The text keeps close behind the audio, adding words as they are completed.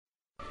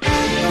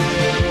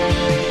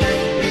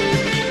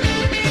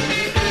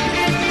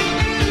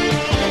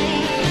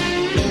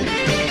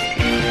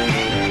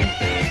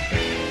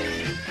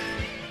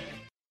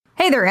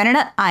there,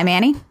 Internet. I'm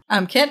Annie.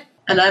 I'm Kit.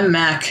 And I'm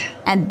Mac.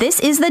 And this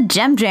is the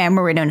Gem Jam,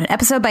 where we're doing an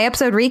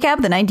episode-by-episode recap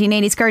of the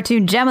 1980s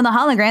cartoon Gem and the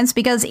Holograms,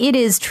 because it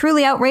is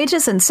truly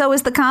outrageous, and so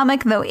is the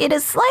comic, though it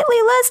is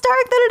slightly less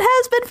dark than it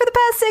has been for the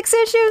past 6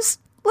 issues.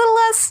 A little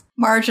less.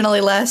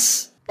 Marginally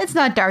less. It's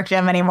not Dark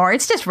Gem anymore.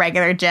 It's just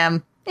regular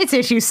Gem. It's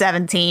issue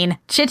 17.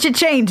 Chit-chit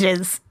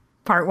changes.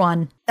 Part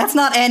 1. That's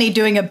not Annie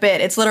doing a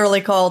bit. It's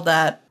literally called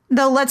that.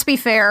 Though, let's be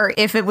fair,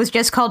 if it was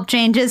just called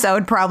Changes, I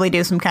would probably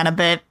do some kind of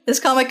bit. This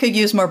comic could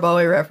use more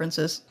Bowie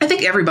references. I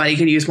think everybody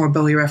could use more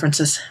Bowie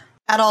references.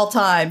 At all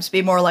times,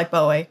 be more like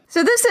Bowie.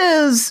 So this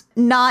is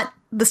not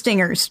the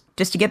Stingers,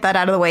 just to get that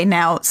out of the way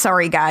now.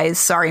 Sorry, guys.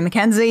 Sorry,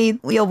 Mackenzie.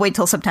 We'll wait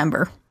till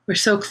September. We're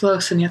so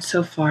close and yet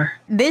so far.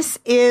 This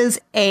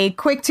is a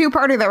quick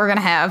two-parter that we're going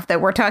to have,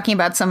 that we're talking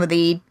about some of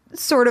the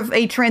sort of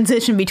a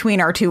transition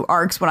between our two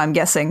arcs, what I'm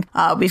guessing.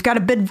 We've got a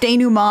bit of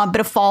denouement, a bit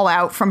of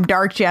fallout from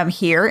Dark Gem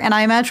here, and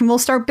I imagine we'll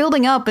start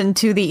building up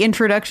into the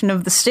introduction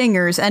of the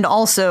Stingers, and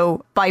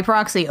also, by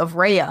proxy, of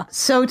Rhea.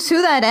 So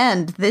to that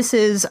end, this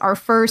is our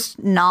first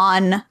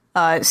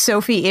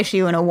Sophie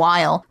issue in a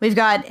while. We've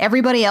got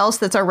everybody else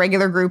that's our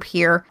regular group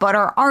here, but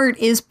our art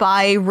is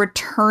by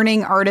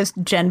returning artist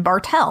Jen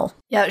Bartel.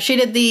 Yeah, she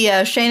did the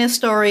Shayna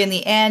story in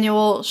the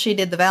annual, she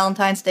did the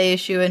Valentine's Day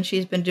issue, and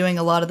she's been doing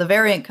a lot of the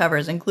variant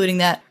covers, including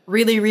that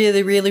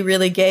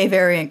really gay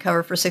variant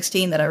cover for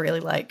 16 that I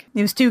really like.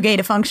 It was too gay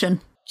to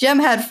function. Jem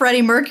had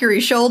Freddie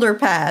Mercury shoulder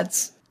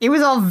pads. It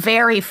was all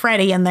very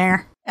Freddie in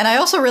there. And I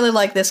also really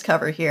like this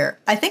cover here.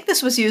 I think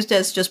this was used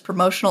as just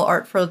promotional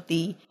art for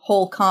the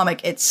whole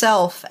comic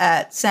itself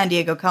at San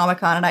Diego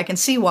Comic-Con, and I can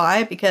see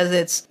why, because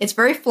it's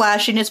very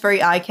flashy and it's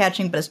very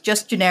eye-catching, but it's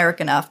just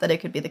generic enough that it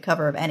could be the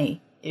cover of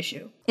any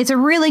issue. It's a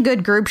really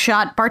good group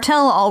shot.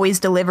 Bartel always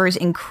delivers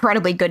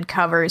incredibly good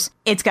covers.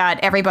 It's got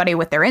everybody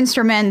with their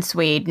instruments.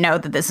 We know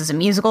that this is a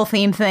musical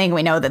theme thing.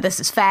 We know that this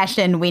is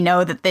fashion. We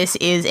know that this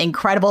is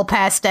incredible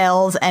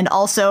pastels, and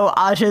also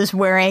Aja's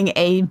wearing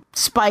a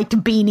spiked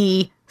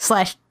beanie /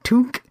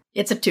 toque.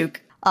 It's a toque.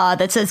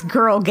 That says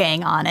Girl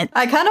Gang on it.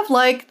 I kind of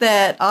like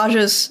that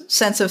Aja's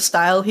sense of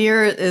style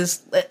here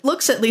it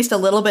looks at least a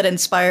little bit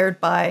inspired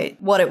by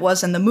what it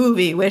was in the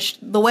movie, which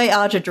the way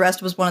Aja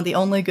dressed was one of the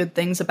only good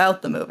things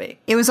about the movie.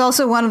 It was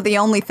also one of the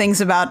only things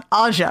about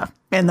Aja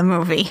in the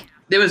movie.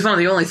 It was one of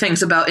the only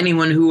things about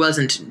anyone who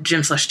wasn't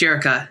Jim /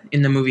 Jerica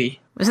in the movie.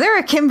 Was there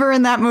a Kimber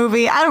in that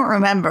movie? I don't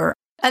remember.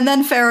 And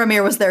then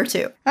Faramir was there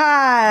too.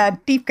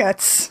 Deep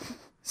cuts.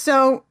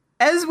 So,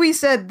 as we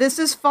said, this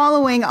is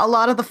following a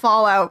lot of the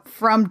fallout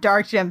from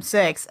Dark Gem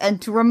 6,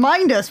 and to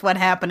remind us what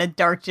happened at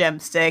Dark Gem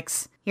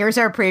 6, here's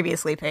our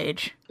previously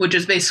page. Which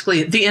is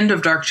basically the end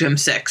of Dark Gem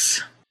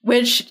 6.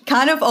 Which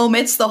kind of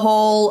omits the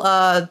whole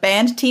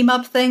band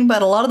team-up thing,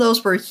 but a lot of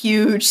those were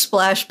huge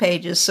splash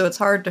pages, so it's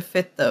hard to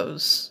fit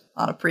those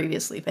on a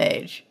previously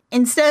page.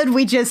 Instead,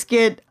 we just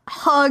get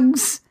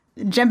hugs,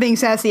 Gem being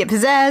sassy at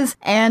Pizzazz,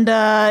 and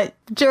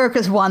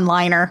Jerica's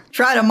one-liner.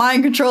 Try to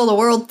mind control the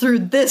world through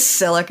this,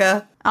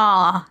 Silica.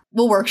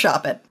 We'll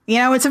workshop it. You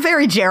know, it's a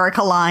very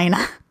Jerica line.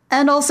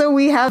 And also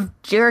we have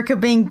Jerica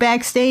being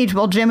backstage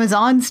while Jim is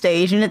on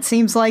stage, and it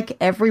seems like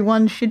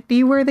everyone should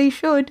be where they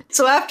should.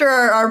 So after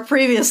our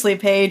previously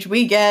page,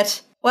 we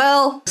get,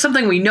 well,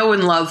 something we know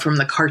and love from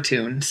the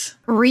cartoons.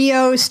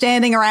 Rio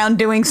standing around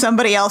doing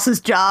somebody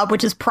else's job,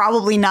 which is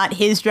probably not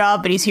his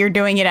job, but he's here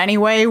doing it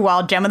anyway,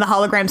 while Gem and the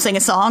Holograms sing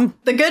a song.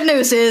 The good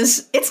news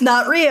is, it's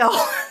not Rio.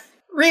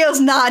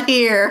 Rio's not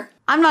here.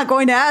 I'm not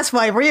going to ask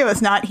why Rio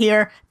is not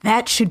here.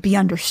 That should be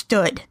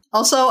understood.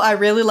 Also, I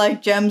really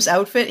like Gem's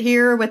outfit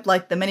here with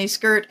like the mini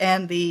skirt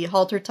and the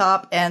halter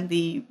top and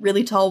the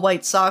really tall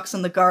white socks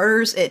and the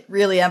garters. It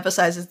really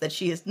emphasizes that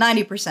she is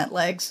 90%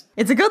 legs.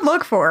 It's a good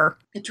look for her.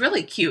 It's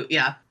really cute,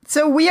 yeah.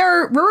 So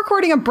we're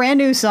recording a brand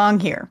new song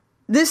here.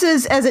 This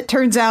is, as it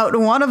turns out,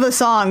 one of the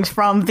songs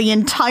from the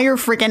entire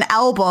freaking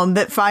album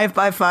that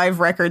 5x5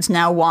 Records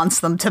now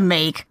wants them to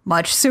make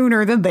much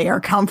sooner than they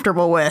are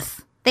comfortable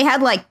with. They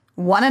had like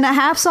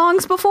 1.5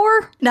 songs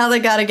before? Now they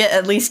gotta get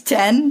at least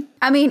 10?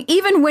 I mean,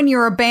 even when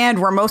you're a band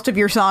where most of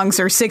your songs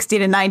are 60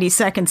 to 90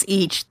 seconds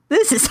each,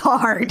 this is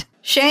hard.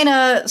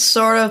 Shayna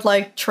sort of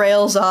like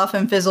trails off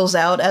and fizzles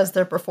out as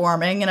they're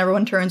performing, and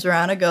everyone turns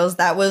around and goes,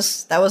 that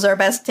was our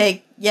best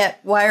take yet.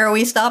 Why are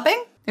we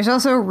stopping? There's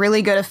also a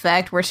really good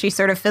effect where she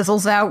sort of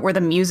fizzles out, where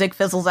the music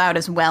fizzles out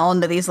as well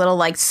into these little,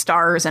 like,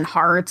 stars and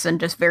hearts and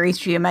just very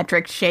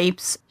geometric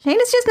shapes.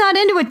 Shayna's just not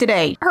into it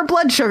today. Her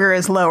blood sugar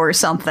is low or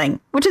something,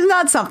 which is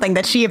not something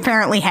that she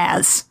apparently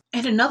has.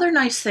 And another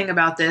nice thing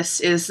about this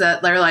is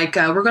that they're like,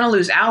 we're going to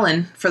lose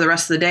Alan for the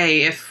rest of the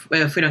day if we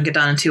don't get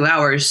done in 2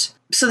 hours.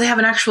 So they have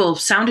an actual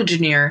sound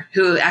engineer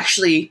who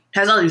actually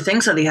has other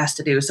things that he has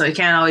to do, so he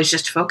can't always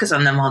just focus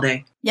on them all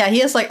day. Yeah, he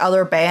has like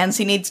other bands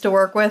he needs to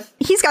work with.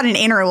 He's got an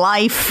inner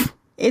life.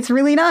 It's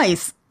really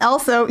nice.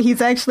 Also,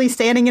 he's actually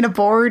standing in a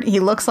board. He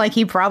looks like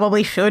he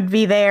probably should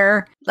be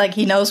there. Like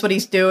he knows what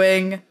he's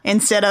doing.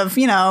 Instead of,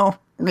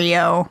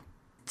 Rio.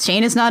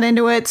 Shane is not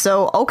into it,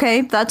 so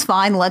okay, that's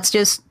fine. Let's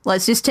just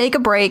take a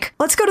break.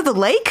 Let's go to the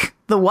lake?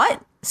 The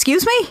what?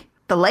 Excuse me?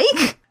 The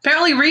lake?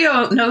 Apparently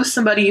Rio knows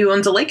somebody who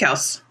owns a lake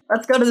house.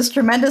 Let's go to this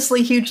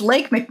tremendously huge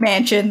lake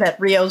McMansion that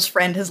Rio's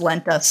friend has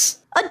lent us.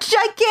 A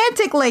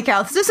gigantic lake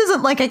house. This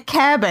isn't like a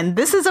cabin.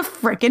 This is a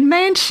frickin'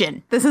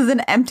 mansion. This is an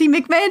empty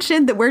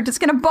McMansion that we're just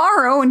gonna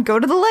borrow and go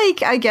to the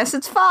lake. I guess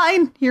it's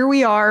fine. Here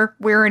we are.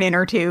 We're in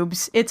inner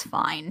tubes. It's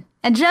fine.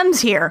 And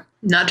Jem's here.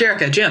 Not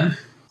Jerica, Jim.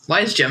 Why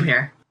is Jim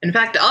here? In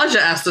fact, Aja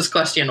asked this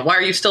question. Why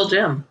are you still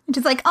Jim? And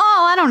she's like,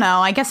 oh, I don't know.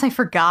 I guess I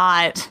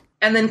forgot.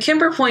 And then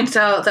Kimber points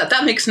out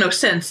that makes no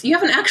sense. You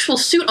have an actual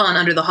suit on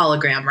under the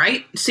hologram,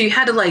 right? So you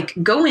had to,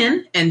 go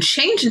in and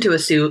change into a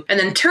suit and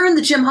then turn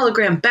the Jim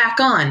hologram back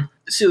on.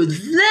 So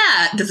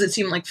that doesn't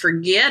seem like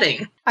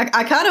forgetting.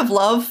 I kind of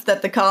love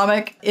that the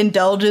comic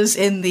indulges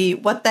in the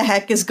what the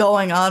heck is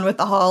going on with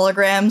the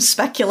holograms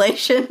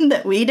speculation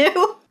that we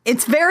do.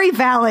 It's very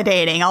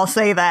validating, I'll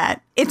say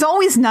that. It's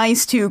always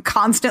nice to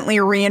constantly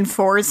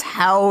reinforce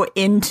how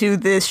into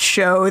this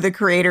show the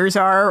creators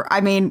are.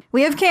 I mean,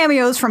 we have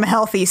cameos from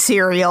Healthy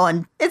Cereal,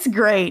 and it's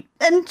great.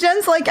 And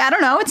Jen's like, I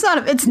don't know,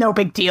 it's no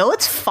big deal.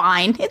 It's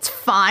fine. It's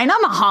fine.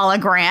 I'm a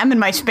hologram in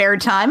my spare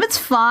time. It's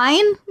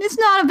fine. It's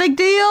not a big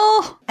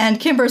deal. And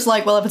Kimber's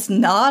like, well, if it's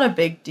not a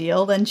big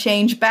deal, then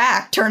change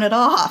back. Turn it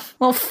off.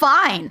 Well,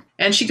 fine.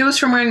 And she goes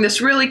from wearing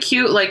this really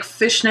cute,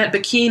 fishnet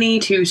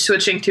bikini to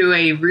switching to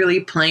a really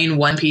plain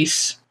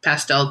one-piece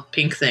pastel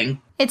pink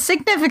thing. It's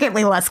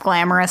significantly less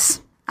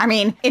glamorous. I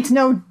mean, it's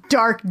no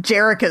dark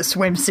Jerica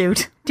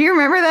swimsuit. Do you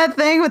remember that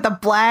thing with the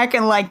black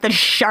and, the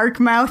shark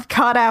mouth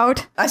cut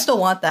out? I still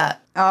want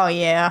that. Oh,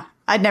 yeah.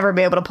 I'd never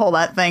be able to pull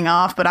that thing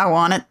off, but I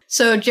want it.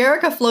 So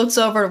Jerica floats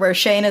over to where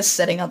Shayna's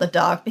sitting on the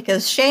dock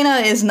because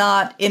Shayna is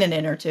not in an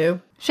inner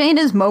tube.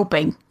 Shayna's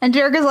moping. And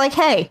Jerica's like,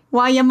 hey,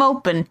 why you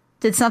moping?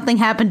 Did something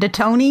happen to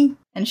Tony?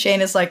 And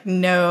Shayna's like,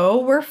 no,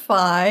 we're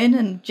fine.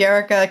 And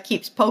Jerica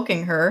keeps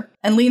poking her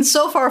and leans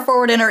so far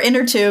forward in her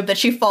inner tube that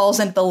she falls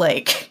into the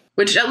lake.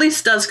 Which at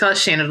least does cause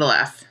Shayna to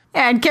laugh.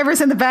 And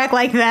Kimber's in the back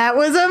like, that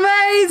was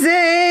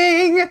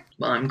amazing!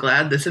 Well, I'm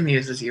glad this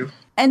amuses you.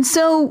 And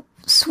so,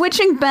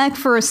 switching back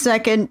for a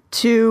second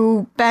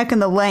to back in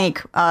the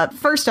lake,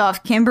 first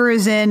off, Kimber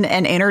is in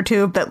an inner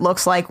tube that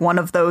looks like one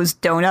of those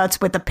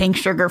donuts with the pink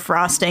sugar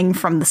frosting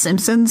from The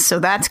Simpsons, so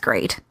that's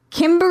great.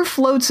 Kimber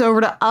floats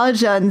over to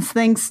Aja and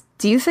thinks,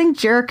 do you think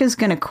Jerica's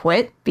gonna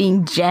quit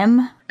being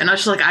Jem? And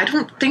Aja's like, I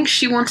don't think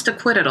she wants to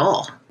quit at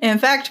all. In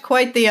fact,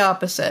 quite the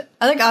opposite.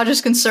 I think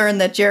Aja's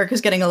concerned that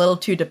Jerica's getting a little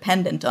too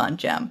dependent on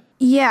Jem.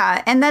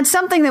 Yeah, and that's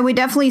something that we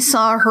definitely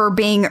saw her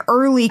being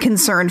early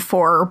concerned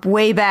for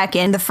way back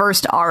in the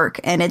first arc,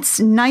 and it's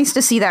nice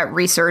to see that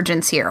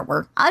resurgence here,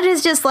 where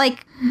Aja's just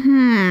like,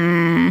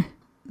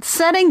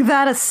 Setting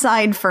that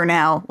aside for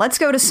now, let's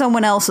go to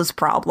someone else's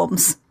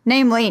problems.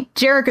 Namely,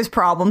 Jerica's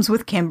problems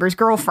with Kimber's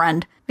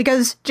girlfriend.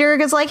 Because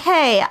Jerica's like,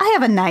 hey, I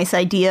have a nice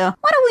idea.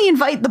 Why don't we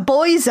invite the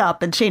boys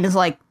up? And Shayna's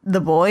like, the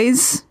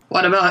boys?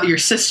 What about your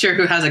sister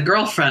who has a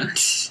girlfriend?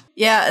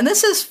 Yeah, and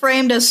this is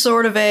framed as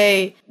sort of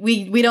a,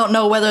 we don't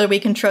know whether we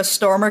can trust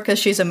Stormer because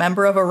she's a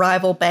member of a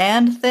rival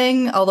band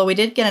thing, although we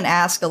did get an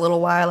ask a little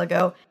while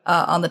ago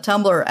on the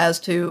Tumblr as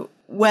to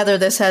whether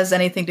this has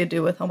anything to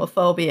do with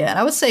homophobia. And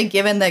I would say,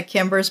 given that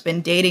Kimber's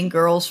been dating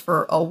girls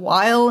for a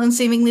while and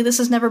seemingly this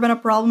has never been a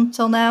problem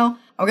till now,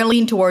 I'm going to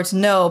lean towards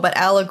no, but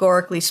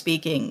allegorically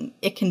speaking,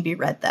 it can be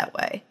read that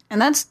way.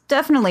 And that's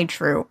definitely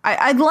true.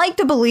 I'd like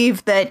to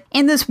believe that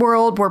in this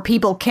world where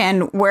people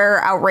can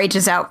wear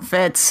outrageous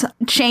outfits,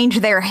 change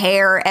their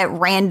hair at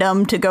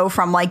random to go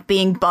from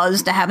being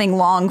buzzed to having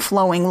long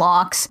flowing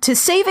locks, to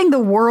saving the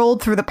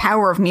world through the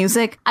power of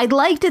music, I'd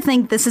like to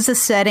think this is a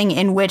setting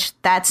in which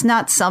that's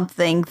not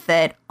something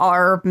that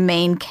our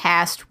main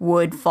cast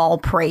would fall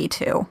prey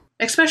to.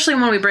 Especially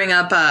when we bring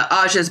up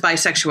Aja's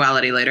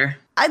bisexuality later.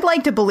 I'd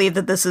like to believe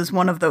that this is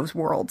one of those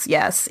worlds,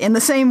 yes. In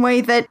the same way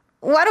that,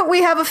 why don't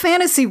we have a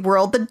fantasy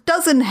world that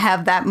doesn't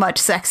have that much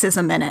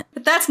sexism in it?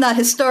 But that's not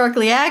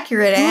historically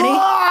accurate, Annie.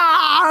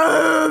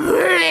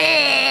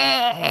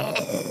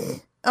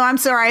 Oh, I'm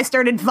sorry, I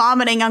started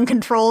vomiting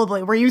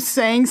uncontrollably. Were you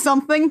saying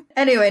something?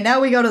 Anyway,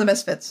 now we go to the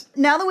Misfits.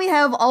 Now that we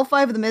have all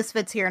 5 of the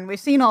Misfits here, and we've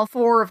seen all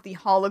 4 of the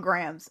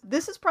holograms,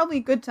 this is probably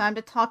a good time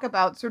to talk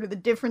about sort of the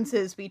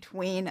differences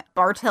between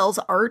Bartel's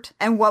art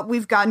and what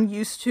we've gotten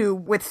used to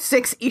with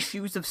 6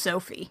 issues of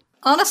Sophie.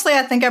 Honestly,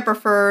 I think I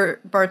prefer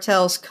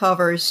Bartel's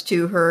covers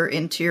to her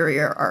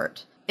interior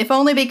art. If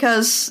only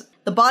because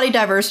the body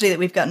diversity that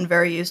we've gotten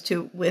very used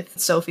to with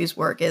Sophie's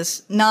work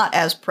is not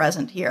as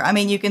present here. I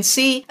mean, you can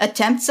see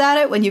attempts at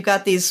it when you've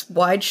got these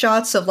wide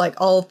shots of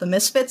all of the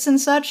Misfits and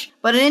such,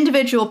 but in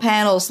individual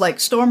panels,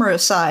 like Stormer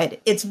aside,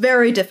 it's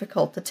very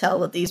difficult to tell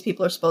that these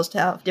people are supposed to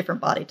have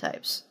different body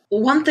types.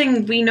 One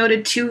thing we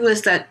noted too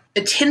is that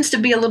it tends to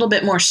be a little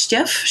bit more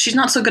stiff. She's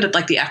not so good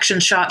at the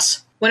action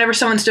shots. Whenever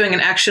someone's doing an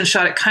action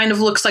shot, it kind of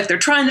looks like they're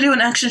trying to do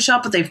an action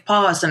shot, but they've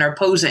paused and are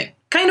posing.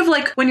 Kind of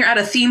like when you're at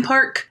a theme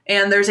park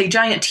and there's a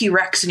giant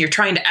T-Rex and you're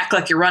trying to act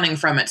like you're running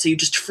from it, so you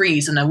just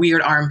freeze in a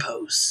weird arm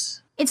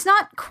pose. It's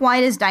not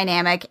quite as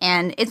dynamic,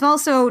 and it's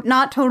also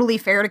not totally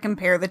fair to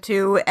compare the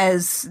two,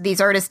 as these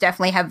artists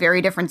definitely have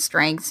very different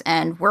strengths,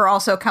 and we're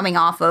also coming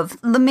off of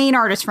the main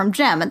artist from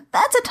Gem, and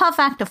that's a tough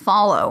act to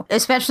follow,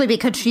 especially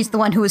because she's the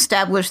one who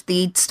established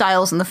the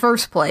styles in the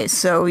first place.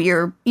 So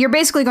you're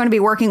basically going to be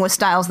working with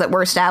styles that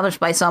were established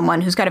by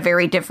someone who's got a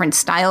very different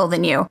style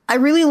than you. I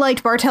really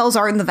liked Bartel's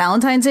art in the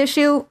Valentine's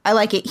issue. I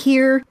like it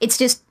here. It's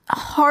just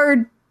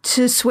hard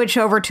to switch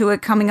over to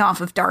it coming off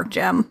of Dark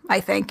Gem,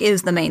 I think,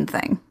 is the main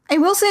thing. I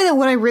will say that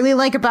what I really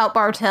like about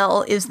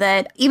Bartel is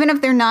that even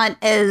if they're not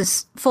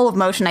as full of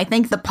motion, I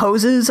think the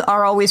poses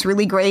are always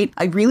really great.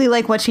 I really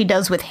like what she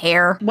does with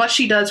hair. What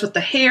she does with the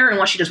hair and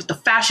what she does with the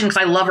fashion,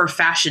 because I love her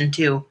fashion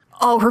too.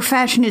 Oh, her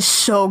fashion is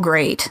so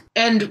great.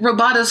 And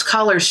Robata's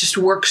colors just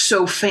work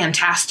so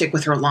fantastic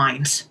with her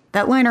lines.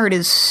 That line art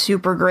is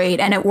super great,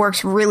 and it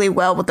works really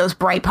well with those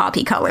bright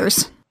poppy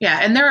colors.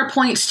 Yeah, and there are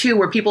points, too,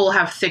 where people will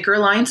have thicker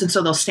lines, and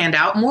so they'll stand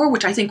out more,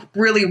 which I think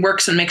really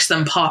works and makes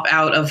them pop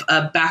out of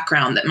a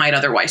background that might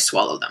otherwise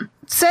swallow them.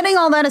 Setting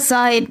all that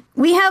aside,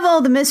 we have all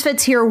the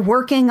Misfits here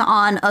working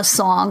on a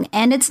song,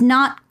 and it's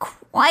not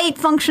quite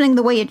functioning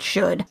the way it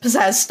should.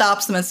 Pizzazz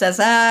stops them and says,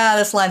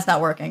 this line's not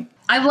working.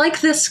 I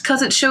like this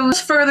because it shows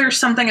further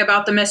something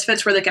about the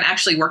Misfits where they can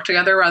actually work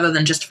together rather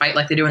than just fight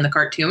like they do in the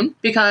cartoon.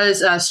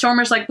 Because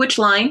Stormer's like, which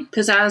line?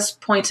 Pizzazz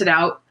points it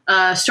out.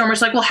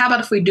 Stormer's like, well, how about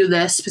if we do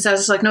this? Pizzazz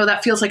is like, no,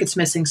 that feels like it's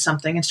missing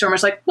something. And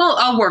Stormer's like, well,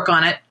 I'll work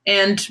on it.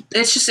 And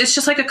it's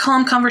just like a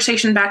calm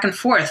conversation back and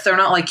forth. They're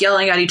not like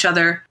yelling at each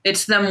other.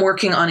 It's them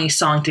working on a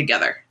song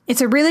together. It's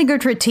a really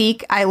good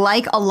critique. I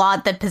like a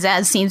lot that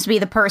Pizzazz seems to be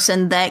the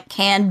person that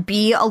can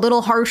be a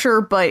little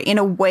harsher, but in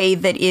a way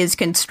that is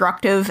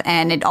constructive,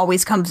 and it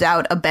always comes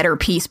out a better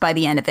piece by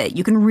the end of it.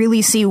 You can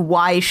really see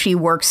why she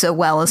works so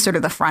well as sort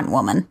of the front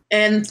woman.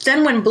 And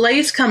then when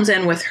Blaze comes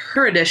in with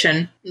her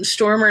edition,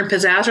 Stormer and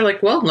Pizzazz are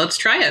like, well, let's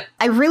try it.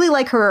 I really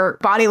like her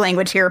body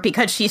language here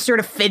because she's sort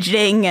of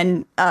fidgeting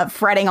and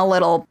fretting a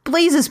little.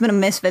 Blaze has been a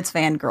Misfits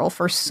fangirl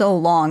for so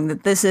long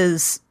that this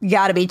is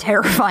gotta be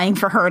terrifying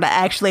for her to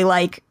actually,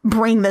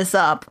 bring this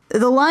up.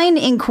 The line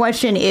in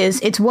question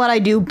is, it's what I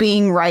do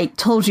being right,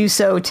 told you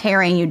so,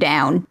 tearing you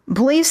down.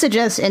 Blaze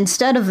suggests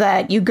instead of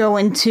that, you go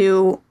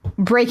into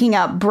breaking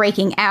up,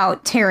 breaking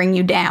out, tearing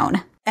you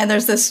down. And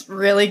there's this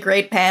really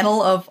great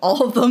panel of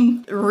all of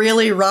them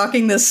really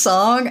rocking this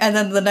song, and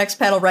then the next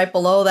panel right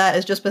below that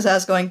is just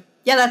Pizzazz going,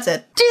 yeah, that's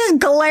it. She's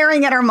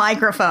glaring at her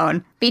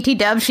microphone. BT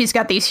Dubs, she's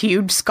got these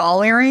huge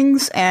skull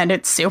earrings, and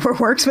it super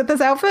works with this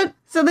outfit.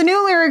 So the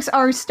new lyrics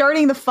are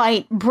starting the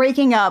fight,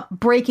 breaking up,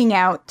 breaking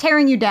out,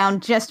 tearing you down,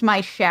 just my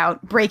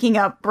shout, breaking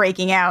up,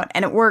 breaking out,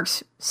 and it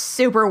works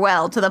super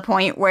well to the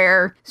point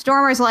where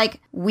Stormer's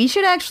like, we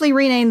should actually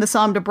rename the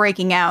song to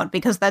Breaking Out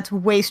because that's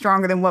way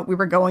stronger than what we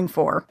were going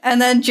for. And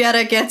then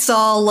Jetta gets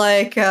all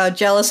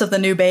jealous of the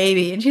new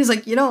baby, and she's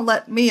like, you don't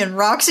let me and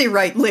Roxy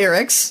write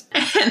lyrics.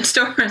 And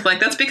Stormer's like,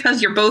 that's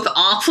because you're both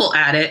awful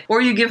at it,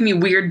 or you give me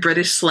weird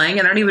British slang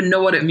and I don't even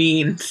know what it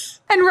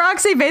means. And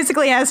Roxy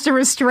basically has to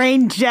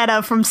restrain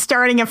Jetta from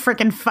starting a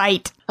frickin'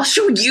 fight. I'll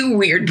show you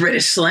weird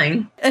British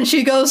slang. And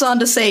she goes on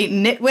to say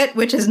nitwit,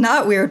 which is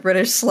not weird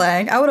British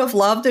slang. I would have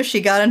loved if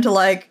she got into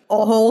a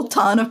whole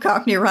ton of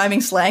Cockney rhyming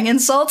slang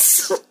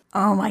insults.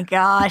 Oh my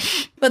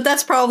gosh. But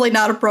that's probably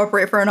not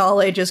appropriate for an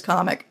all-ages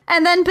comic.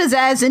 And then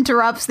Pizzazz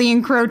interrupts the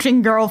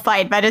encroaching girl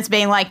fight by just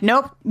being like,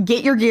 nope,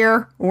 get your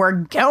gear, we're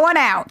going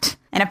out.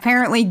 And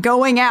apparently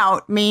going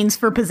out means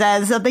for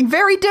Pizzazz something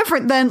very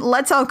different than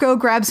let's all go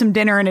grab some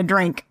dinner and a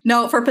drink.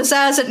 No, for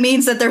Pizzazz it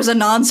means that there's a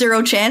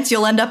non-zero chance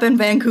you'll end up in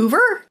Vancouver.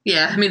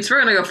 Yeah, it means we're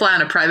gonna go fly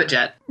on a private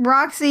jet.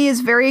 Roxy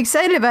is very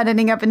excited about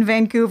ending up in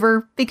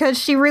Vancouver because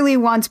she really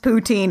wants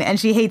poutine and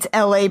she hates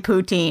LA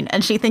poutine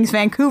and she thinks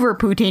Vancouver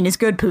poutine is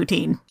good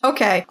poutine.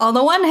 Okay, on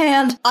the one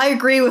hand, I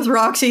agree with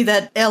Roxy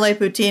that LA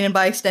poutine and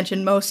by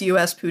extension most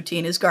US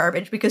poutine is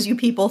garbage because you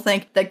people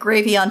think that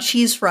gravy on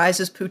cheese fries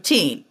is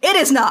poutine. It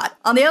is not.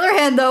 On the other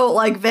hand though,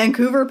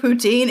 Vancouver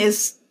poutine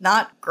is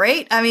not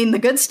great. I mean, the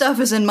good stuff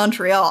is in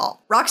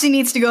Montreal. Roxy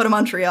needs to go to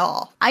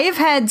Montreal. I have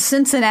had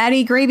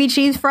Cincinnati gravy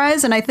cheese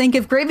fries, and I think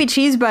if gravy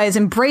cheese fries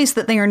embrace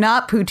that they are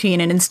not poutine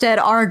and instead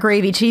are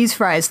gravy cheese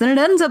fries, then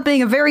it ends up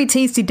being a very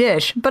tasty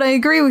dish. But I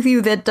agree with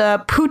you that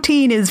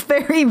poutine is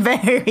very,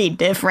 very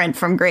different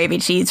from gravy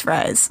cheese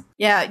fries.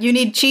 Yeah, you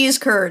need cheese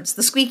curds,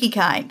 the squeaky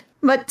kind.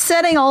 But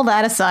setting all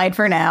that aside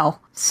for now,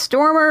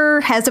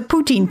 Stormer has a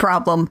poutine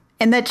problem.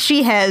 And that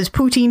she has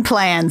poutine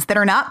plans that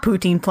are not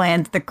poutine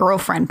plans, the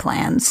girlfriend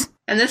plans.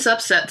 And this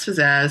upsets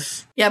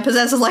Pizzazz. Yeah,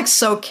 Pizzazz is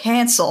so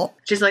cancel.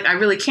 She's like, I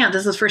really can't.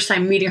 This is the first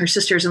time meeting her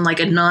sisters in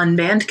a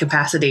non-band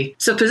capacity.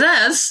 So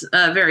Pizzazz,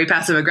 very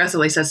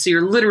passive-aggressively says, so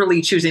you're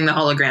literally choosing the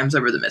holograms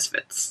over the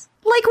Misfits.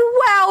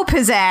 Wow,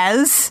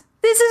 Pizzazz.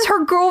 This is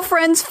her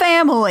girlfriend's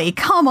family.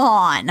 Come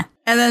on.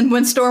 And then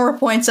when Stormer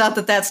points out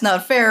that that's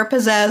not fair,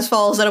 Pizzazz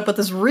follows it up with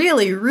this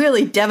really,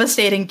 really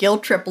devastating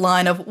guilt trip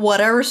line of,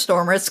 whatever,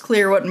 Stormer, it's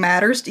clear what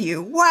matters to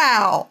you.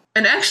 Wow.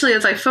 And actually,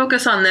 as I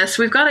focus on this,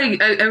 we've got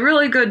a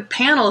really good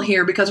panel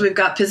here because we've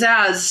got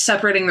Pizzazz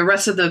separating the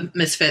rest of the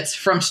Misfits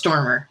from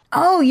Stormer.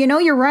 Oh,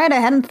 you're right. I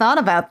hadn't thought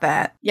about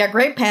that. Yeah,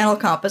 great panel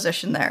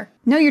composition there.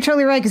 No, you're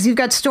totally right, because you've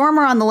got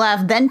Stormer on the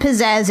left, then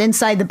Pizzazz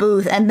inside the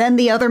booth, and then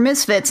the other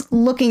Misfits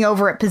looking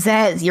over at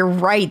Pizzazz. You're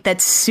right.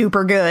 That's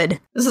super good.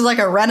 This is like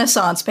a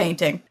Renaissance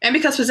painting. And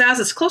because Pizzazz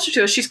is closer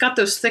to us, she's got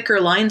those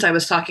thicker lines I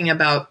was talking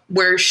about,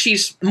 where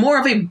she's more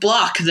of a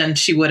block than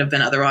she would have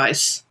been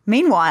otherwise.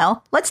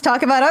 Meanwhile, let's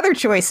talk about other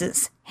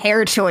choices.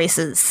 Hair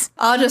choices.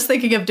 Just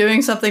thinking of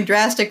doing something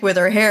drastic with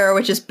her hair,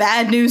 which is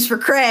bad news for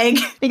Craig.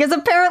 Because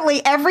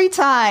apparently every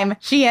time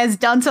she has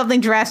done something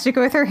drastic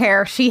with her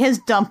hair, she has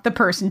dumped the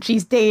person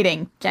she's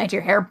dating. Dyed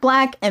your hair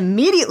black,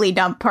 immediately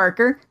dump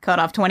Parker. Cut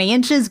off 20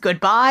 inches,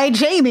 goodbye,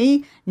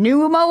 Jamie.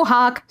 New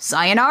mohawk,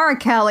 sayonara,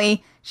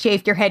 Kelly.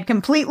 Shaved your head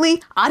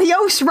completely,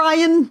 adios,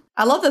 Ryan.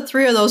 I love that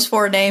 3 of those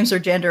 4 names are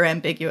gender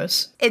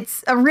ambiguous.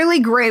 It's a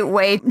really great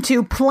way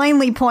to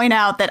plainly point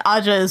out that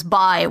Aja is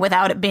bi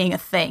without it being a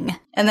thing.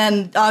 And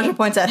then Aja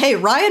points out, hey,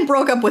 Ryan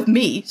broke up with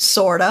me,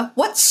 sorta.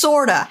 What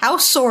sorta? How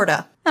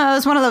sorta? It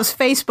was one of those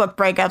Facebook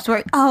breakups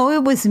where,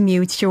 it was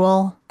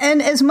mutual.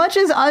 And as much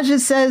as Aja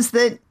says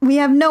that we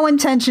have no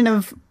intention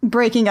of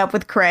breaking up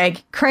with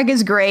Craig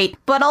is great,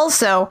 but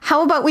also,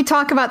 how about we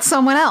talk about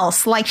someone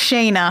else, like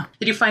Shayna?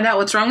 Did you find out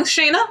what's wrong with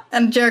Shayna?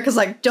 And Jerica's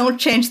like, don't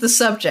change the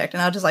subject.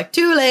 And Aja's like,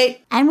 too late.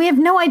 And we have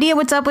no idea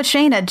what's up with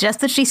Shayna, just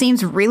that she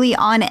seems really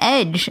on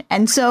edge.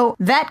 And so,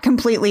 that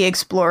completely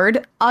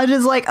explored.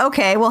 Aja's like,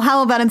 okay, well,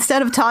 how about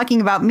instead of talking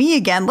about me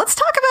again, let's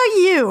talk about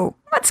you.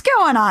 What's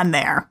going on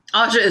there?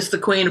 Aja is the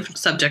queen of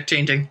subject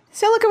changing.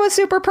 Silica was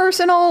super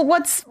personal.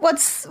 What's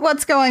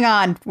going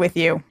on with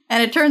you?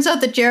 And it turns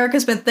out that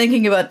Jerica's been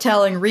thinking about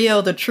telling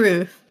Rio the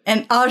truth.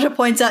 And Aja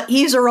points out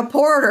he's a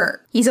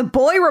reporter. He's a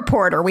boy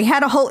reporter. We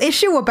had a whole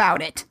issue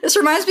about it. This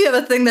reminds me of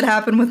a thing that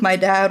happened with my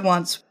dad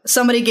once.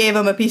 Somebody gave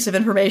him a piece of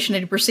information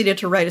and he proceeded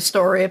to write a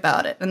story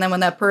about it. And then when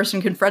that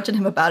person confronted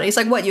him about it, he's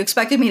like, what, you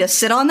expected me to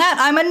sit on that?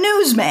 I'm a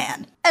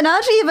newsman. And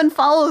Aja even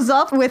follows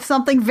up with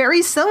something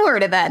very similar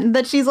to that, and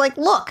that she's like,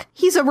 look,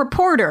 he's a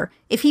reporter.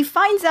 If he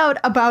finds out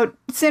about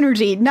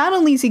Synergy, not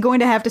only is he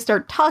going to have to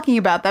start talking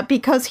about that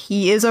because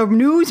he is a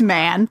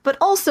newsman, but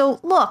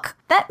also, look,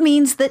 that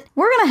means that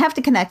we're going to have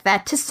to connect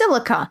that to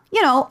Silica.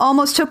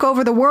 Almost took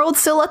over the world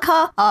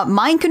Silica,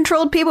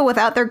 mind-controlled people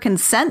without their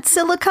consent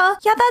Silica.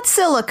 Yeah, that's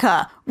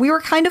Silica. We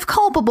were kind of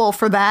culpable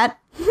for that.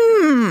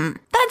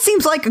 That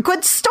seems like a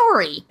good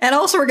story. And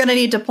also we're going to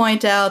need to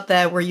point out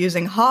that we're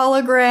using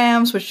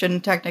holograms, which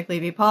shouldn't technically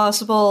be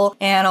possible,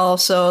 and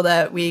also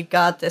that we've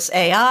got this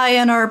AI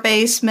in our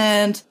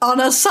basement. On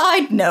a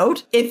side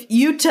note, if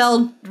you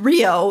tell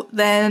Rio,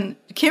 then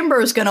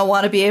Kimber's going to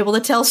want to be able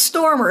to tell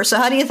Stormer, so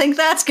how do you think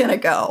that's going to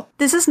go?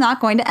 This is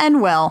not going to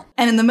end well.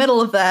 And in the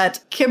middle of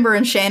that, Kimber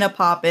and Shayna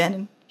pop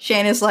in.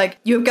 Shayna's like,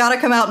 you've got to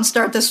come out and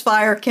start this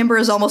fire. Kimber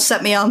has almost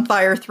set me on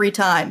fire 3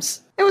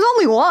 times. It was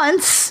only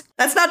once.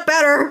 That's not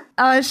better.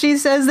 She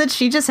says that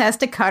she just has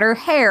to cut her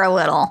hair a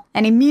little.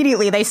 And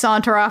immediately they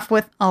saunter off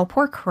with, oh,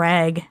 poor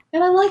Craig.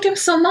 And I liked him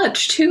so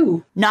much,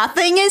 too.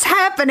 Nothing is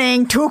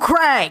happening to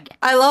Craig.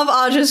 I love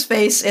Aja's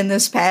face in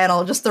this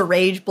panel. Just the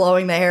rage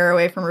blowing the hair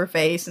away from her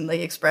face and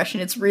the expression.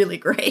 It's really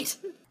great.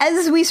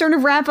 As we sort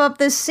of wrap up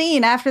this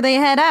scene after they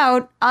head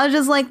out,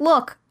 Aja's like,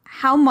 look,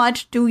 how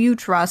much do you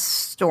trust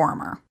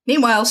Stormer?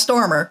 Meanwhile,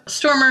 Stormer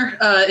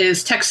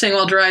is texting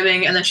while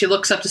driving, and then she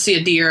looks up to see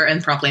a deer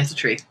and prompt plants a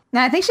tree.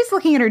 Now, I think she's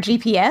looking at her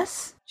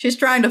GPS. She's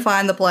trying to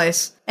find the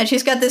place. And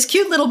she's got this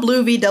cute little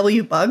blue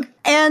VW bug.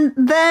 And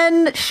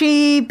then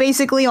she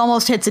basically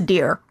almost hits a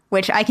deer,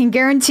 which I can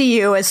guarantee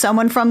you, as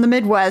someone from the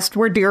Midwest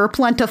where deer are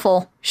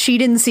plentiful, she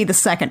didn't see the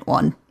second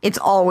one. It's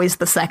always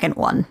the second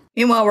one.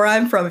 Meanwhile, where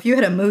I'm from, if you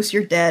hit a moose,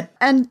 you're dead.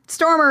 And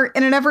Stormer,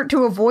 in an effort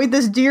to avoid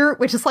this deer,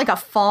 which is like a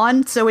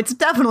fawn, so it's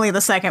definitely the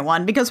second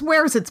one, because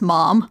where's its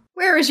mom?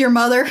 Where is your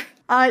mother?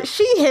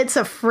 She hits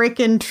a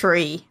frickin'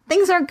 tree.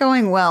 Things aren't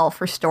going well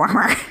for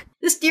Stormer.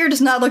 This deer does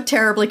not look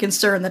terribly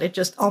concerned that it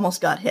just almost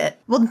got hit.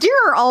 Well, deer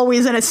are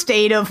always in a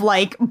state of,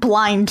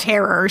 blind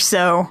terror,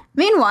 so...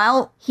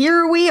 Meanwhile,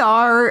 here we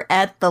are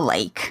at the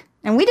lake.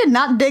 And we did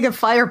not dig a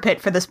fire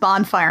pit for this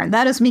bonfire, and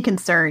that has me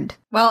concerned.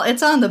 Well,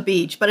 it's on the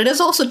beach, but it is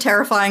also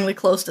terrifyingly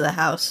close to the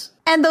house.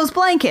 And those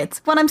blankets.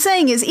 What I'm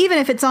saying is, even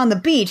if it's on the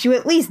beach, you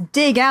at least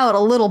dig out a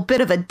little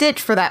bit of a ditch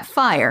for that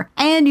fire.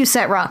 And you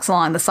set rocks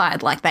along the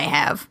side like they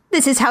have.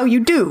 This is how you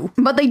do.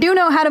 But they do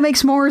know how to make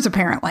s'mores,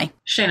 apparently.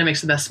 Shayna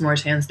makes the best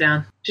s'mores, hands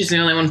down. She's the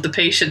only one with the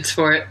patience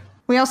for it.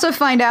 We also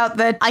find out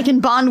that I can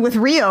bond with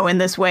Rio in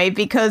this way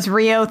because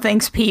Rio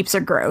thinks peeps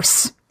are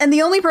gross. And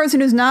the only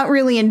person who's not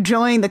really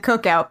enjoying the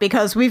cookout,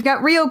 because we've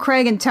got Rio,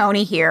 Craig, and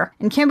Tony here,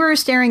 and Kimber is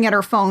staring at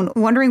her phone,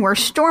 wondering where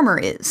Stormer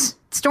is.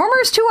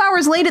 Stormer's 2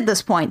 hours late at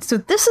this point, so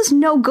this is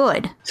no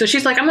good. So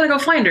she's like, I'm gonna go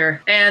find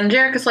her. And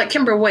Jerica's like,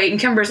 Kimber, wait. And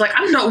Kimber's like,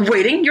 I'm not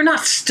waiting. You're not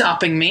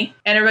stopping me.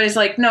 And everybody's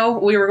like, no,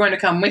 we were going to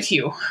come with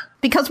you.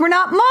 because we're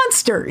not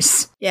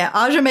monsters. Yeah,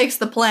 Aja makes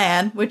the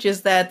plan, which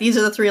is that these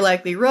are the 3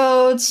 likely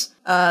roads.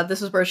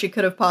 This is where she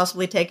could have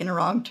possibly taken a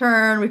wrong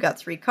turn. We've got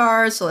 3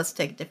 cars, so let's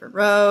take a different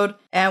road.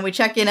 And we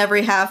check in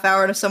every half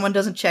hour, and if someone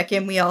doesn't check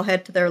in, we all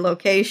head to their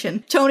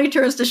location. Tony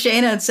turns to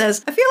Shayna and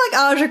says, I feel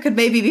like Aja could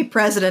maybe be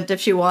president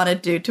if she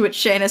wanted to which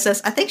Shayna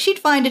says, I think she'd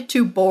find it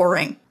too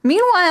boring.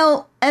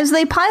 Meanwhile, as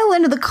they pile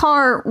into the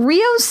car,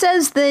 Rio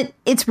says that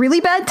it's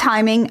really bad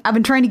timing. I've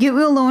been trying to get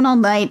you alone all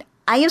night.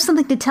 I have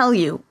something to tell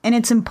you, and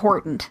it's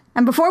important.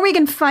 And before we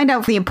can find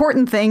out the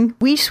important thing,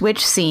 we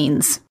switch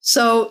scenes.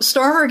 So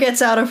Stormer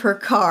gets out of her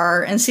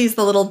car and sees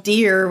the little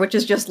deer, which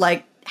is just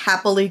like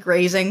happily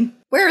grazing.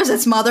 Where is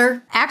its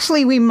mother?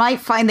 Actually, we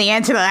might find the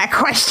answer to that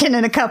question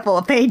in a couple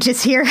of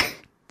pages here.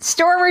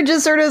 Stormer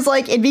just sort of is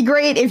like, it'd be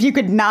great if you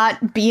could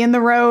not be in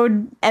the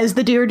road as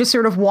the deer just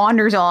sort of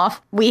wanders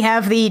off. We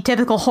have the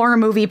typical horror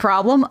movie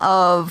problem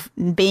of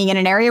being in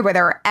an area where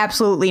there are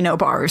absolutely no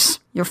bars.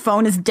 Your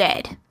phone is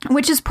dead,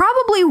 which is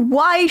probably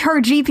why her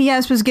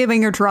GPS was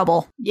giving her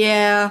trouble.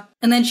 Yeah.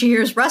 And then she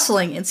hears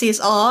rustling and sees,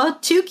 aw,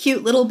 2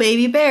 cute little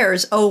baby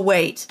bears. Oh,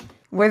 wait.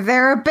 Where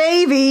there are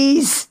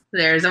babies.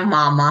 There's a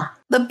mama.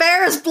 The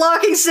bear is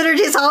blocking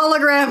Synergy's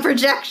hologram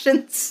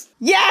projections.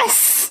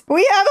 Yes!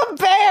 We have a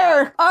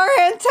bear! Our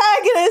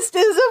antagonist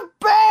is a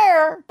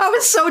bear! I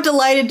was so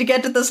delighted to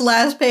get to this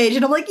last page,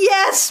 and I'm like,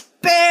 yes,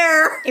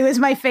 bear! It was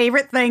my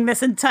favorite thing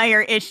this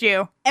entire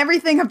issue.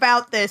 Everything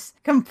about this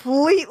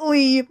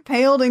completely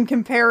paled in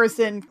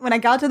comparison. When I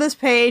got to this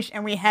page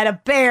and we had a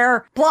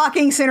bear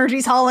blocking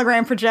Synergy's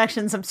hologram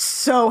projections, I'm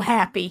so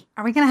happy.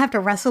 Are we gonna have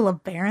to wrestle a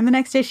bear in the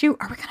next issue?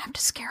 Are we gonna have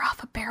to scare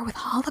off a bear with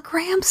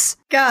holograms?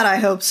 God, I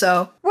hope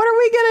so. What are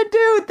we gonna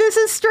do? This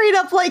is straight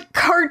up like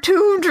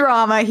cartoon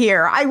drama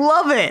here. I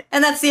love it.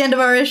 And that's the end of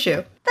our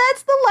issue.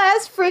 That's the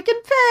last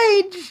freaking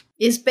page.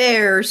 Is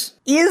bears.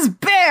 Is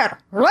bear.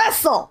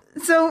 Wrestle.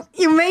 So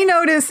you may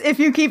notice if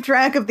you keep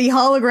track of the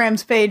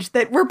holograms page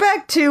that we're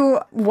back to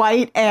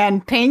white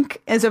and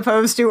pink as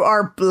opposed to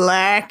our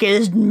black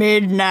as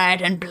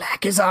midnight and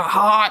black as our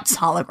hearts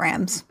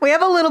holograms. We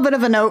have a little bit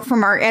of a note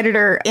from our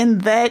editor in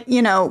that,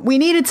 we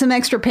needed some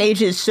extra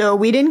pages, so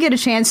we didn't get a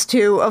chance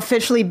to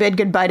officially bid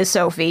goodbye to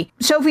Sophie.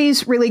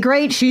 Sophie's really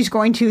great. She's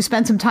going to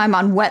spend some time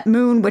on Wet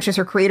Moon, which is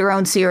her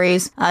creator-owned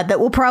series, that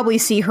we'll probably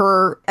see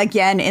her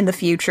again in the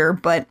future,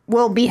 but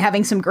we'll be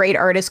having some great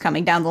artists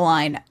coming down the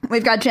line.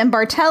 We've got Jen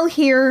Bartel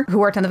here, who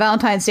worked on the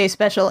Valentine's Day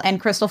special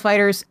and Crystal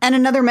Fighters. And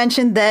another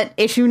mention that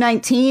issue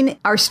 19,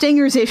 our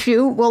Stingers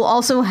issue, will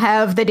also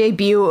have the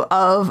debut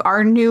of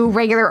our new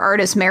regular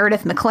artist,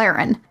 Meredith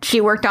McLaren. She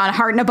worked on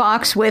Heart in a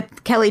Box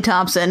with Kelly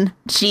Thompson.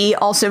 She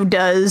also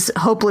does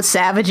Hopeless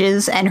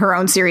Savages and her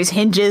own series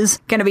Hinges.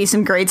 Gonna be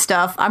some great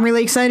stuff. I'm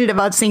really excited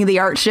about seeing the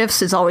art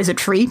shifts. It's always a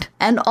treat.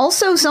 And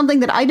also something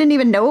that I didn't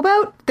even know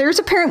about, there's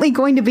apparently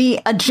going to be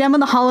a Gem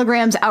of the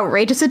Holograms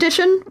Outrageous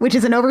Edition, which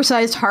is an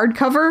oversized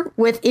hardcover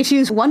with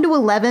issues 1 to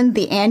 11,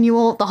 the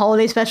annual, the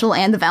holiday special,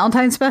 and the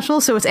Valentine's special,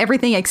 so it's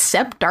everything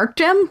except Dark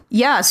Gem.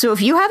 Yeah, so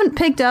if you haven't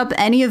picked up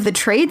any of the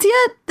trades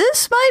yet,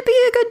 this might be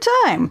a good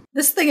time.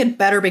 This thing had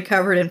better be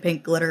covered in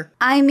pink glitter.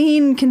 I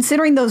mean,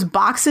 considering those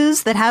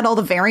boxes that had all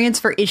the variants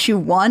for issue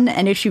 1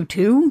 and issue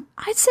 2,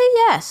 I'd say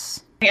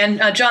yes.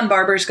 And John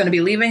Barber's going to be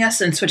leaving us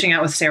and switching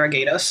out with Sarah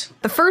Gatos.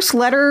 The first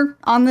letter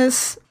on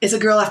this is a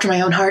girl after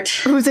my own heart.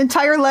 Whose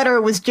entire letter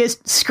was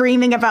just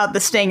screaming about the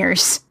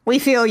Stingers. We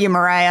feel you,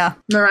 Mariah.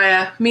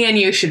 Mariah, me and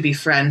you should be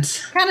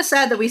friends. Kind of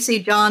sad that we see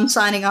John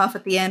signing off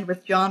at the end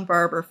with John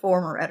Barber,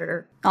 former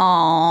editor.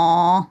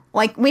 Aww.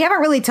 Like, we haven't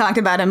really talked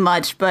about him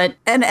much, but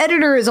an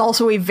editor is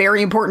also a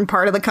very important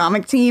part of the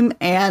comic team,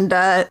 and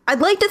I'd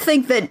like to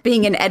think that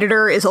being an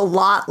editor is a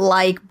lot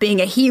like being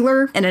a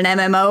healer in an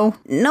MMO.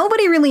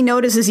 Nobody really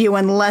notices you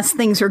unless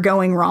things are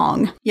going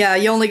wrong. Yeah,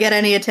 you only get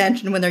any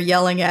attention when they're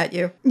yelling at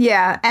you.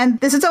 Yeah, and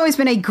this has always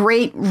been a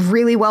great,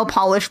 really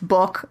well-polished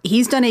book.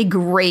 He's done a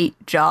great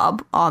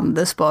job on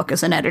this book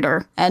as an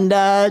editor, and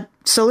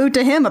salute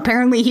to him.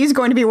 Apparently he's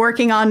going to be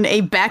working on a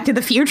Back to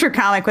the Future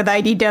comic with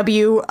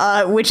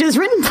IDW, which is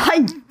written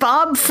by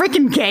Bob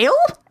frickin' Gale,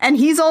 and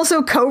he's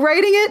also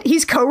co-writing it.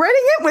 He's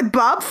co-writing it with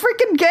Bob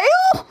frickin'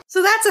 Gale?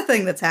 So that's a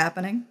thing that's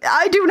happening.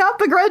 I do not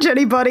begrudge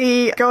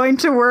anybody going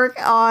to work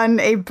on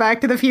a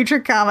Back to the Future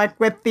comic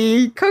with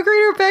the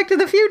co-creator of Back to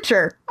the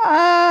Future.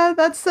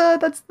 That's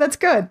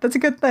good. That's a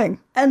good thing.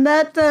 And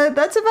that's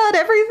about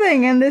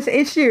everything in this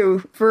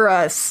issue for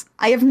us.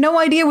 I have no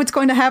idea what's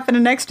going to happen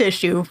in next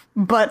issue,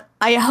 but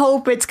I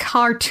hope it's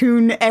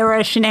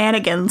cartoon-era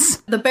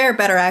shenanigans. The bear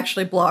better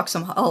actually block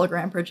some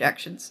hologram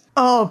projections.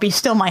 Oh, be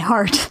still my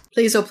heart.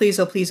 Please, oh please,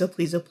 oh please, oh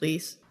please, oh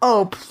please.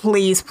 Oh,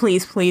 please,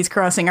 please, please,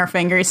 crossing our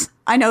fingers.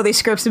 I know these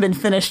scripts have been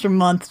finished for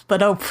months,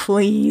 but oh,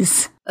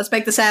 please. Let's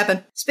make this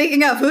happen.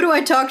 Speaking of, who do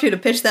I talk to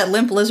pitch that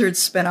Limp Lizard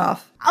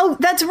spinoff? Oh,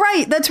 that's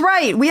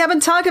right. We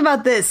haven't talked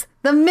about this.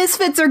 The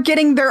Misfits are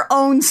getting their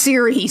own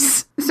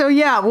series. So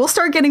yeah, we'll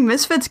start getting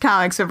Misfits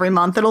comics every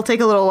month. It'll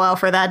take a little while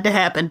for that to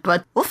happen,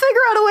 but we'll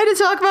figure out a way to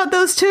talk about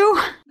those too.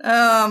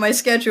 Oh, my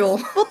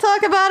schedule. We'll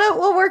talk about it.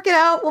 We'll work it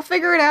out. We'll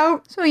figure it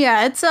out. So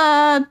yeah, it's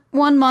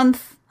 1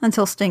 month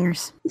until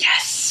Stingers.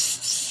 Yes.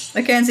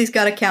 Mackenzie's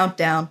got a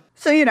countdown.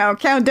 So,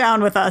 count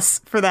down with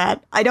us for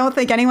that. I don't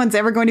think anyone's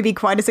ever going to be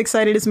quite as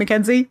excited as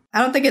Mackenzie. I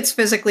don't think it's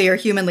physically or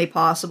humanly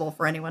possible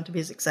for anyone to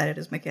be as excited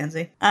as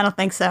Mackenzie. I don't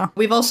think so.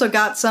 We've also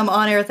got some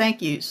on-air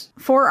thank yous.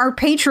 For our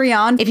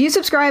Patreon, if you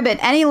subscribe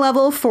at any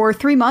level for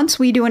 3 months,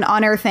 we do an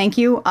on-air thank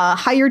you.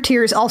 Higher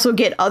tiers also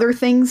get other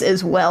things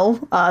as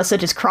well,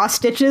 such as cross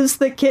stitches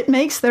that Kit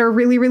makes that are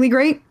really, really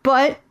great.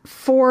 But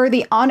for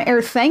the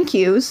on-air thank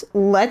yous,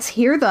 let's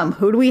hear them.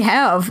 Who do we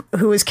have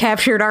who has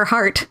captured our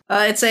heart?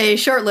 It's a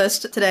short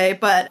list today,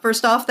 but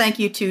first off, thank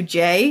you to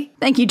Jay.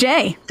 Thank you,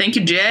 Jay. Thank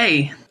you,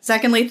 Jay.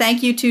 Secondly,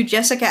 thank you to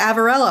Jessica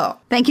Avarello.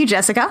 Thank you,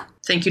 Jessica.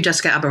 Thank you,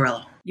 Jessica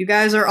Abarello. You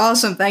guys are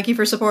awesome. Thank you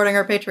for supporting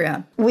our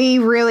Patreon. We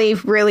really,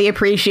 really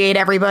appreciate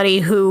everybody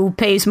who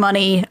pays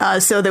money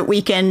so that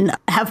we can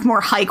have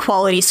more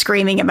high-quality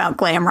screaming about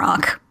glam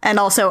rock. And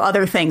also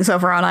other things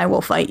over on I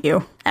Will Fight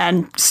You.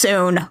 And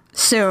soon,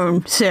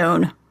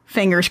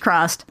 fingers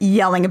crossed,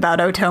 yelling about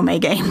Otome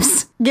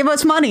games. Give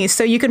us money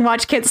so you can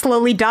watch Kit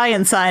slowly die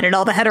inside and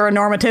all the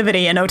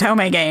heteronormativity in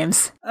Otome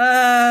games.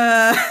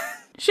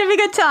 Should be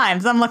good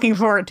times. I'm looking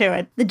forward to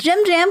it. The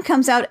Gem Jam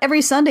comes out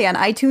every Sunday on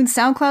iTunes,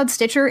 SoundCloud,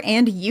 Stitcher,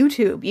 and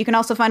YouTube. You can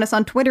also find us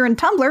on Twitter and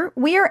Tumblr.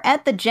 We are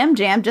at the Gem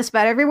Jam just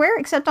about everywhere,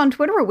 except on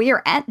Twitter where we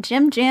are at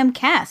Gem Jam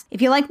Cast.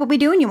 If you like what we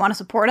do and you want to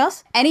support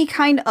us, any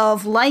kind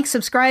of like,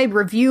 subscribe,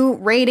 review,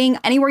 rating,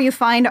 anywhere you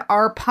find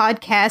our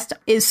podcast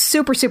is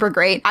super, super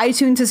great.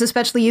 iTunes is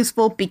especially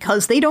useful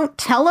because they don't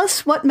tell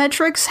us what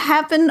metrics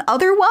happen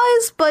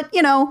otherwise, but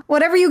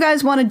whatever you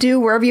guys want to do,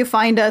 wherever you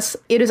find us,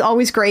 it is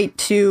always great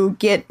to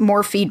get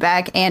more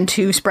feedback and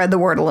to spread the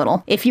word a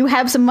little. If you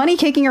have some money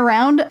kicking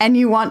around and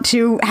you want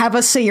to have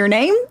us say your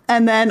name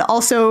and then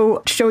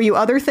also show you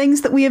other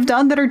things that we have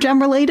done that are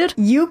gem related,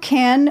 you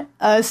can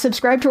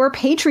subscribe to our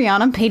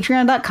Patreon on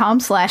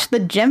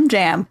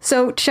patreon.com/thegemjam.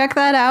 So check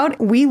that out.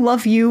 We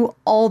love you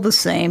all the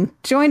same.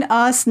 Join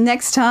us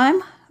next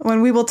time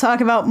when we will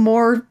talk about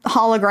more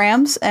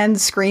holograms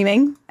and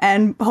screaming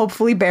and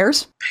hopefully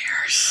bears.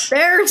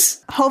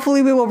 Bears!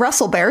 Hopefully we will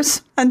wrestle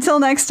bears. Until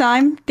next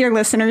time, dear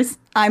listeners,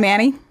 I'm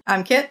Annie.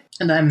 I'm Kit.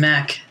 And I'm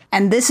Mac.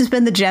 And this has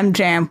been the Gem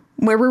Jam,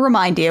 where we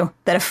remind you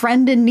that a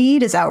friend in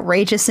need is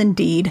outrageous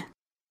indeed.